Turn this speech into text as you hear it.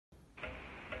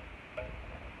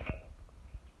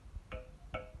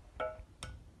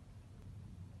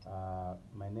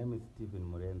live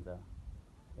in Murenza,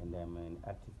 and I'm an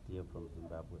artist here from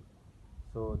Zimbabwe.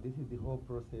 So this is the whole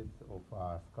process of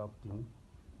sculpting,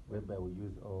 whereby we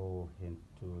use all hand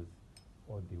tools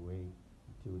all the way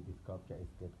till the sculpture is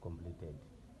get completed.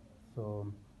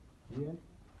 So here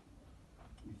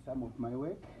is some of my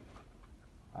work.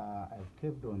 I've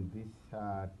kept on this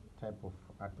type of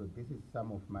artwork. This is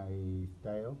some of my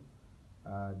style.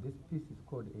 This piece is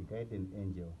called a guardian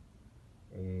angel,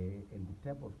 and the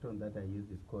type of stone that I use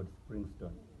is called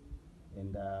springstone.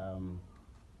 And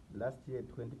last year,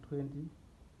 2020,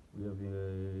 we have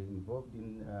involved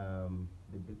in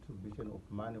the distribution of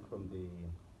money from the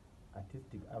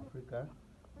Artistic Africa,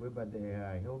 whereby they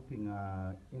are helping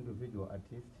individual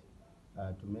artists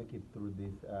to make it through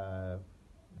this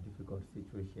difficult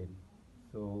situation.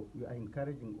 So we are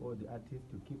encouraging all the artists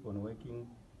to keep on working.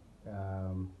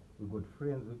 We've got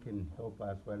friends who can help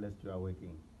us while we are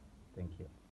working. Thank you.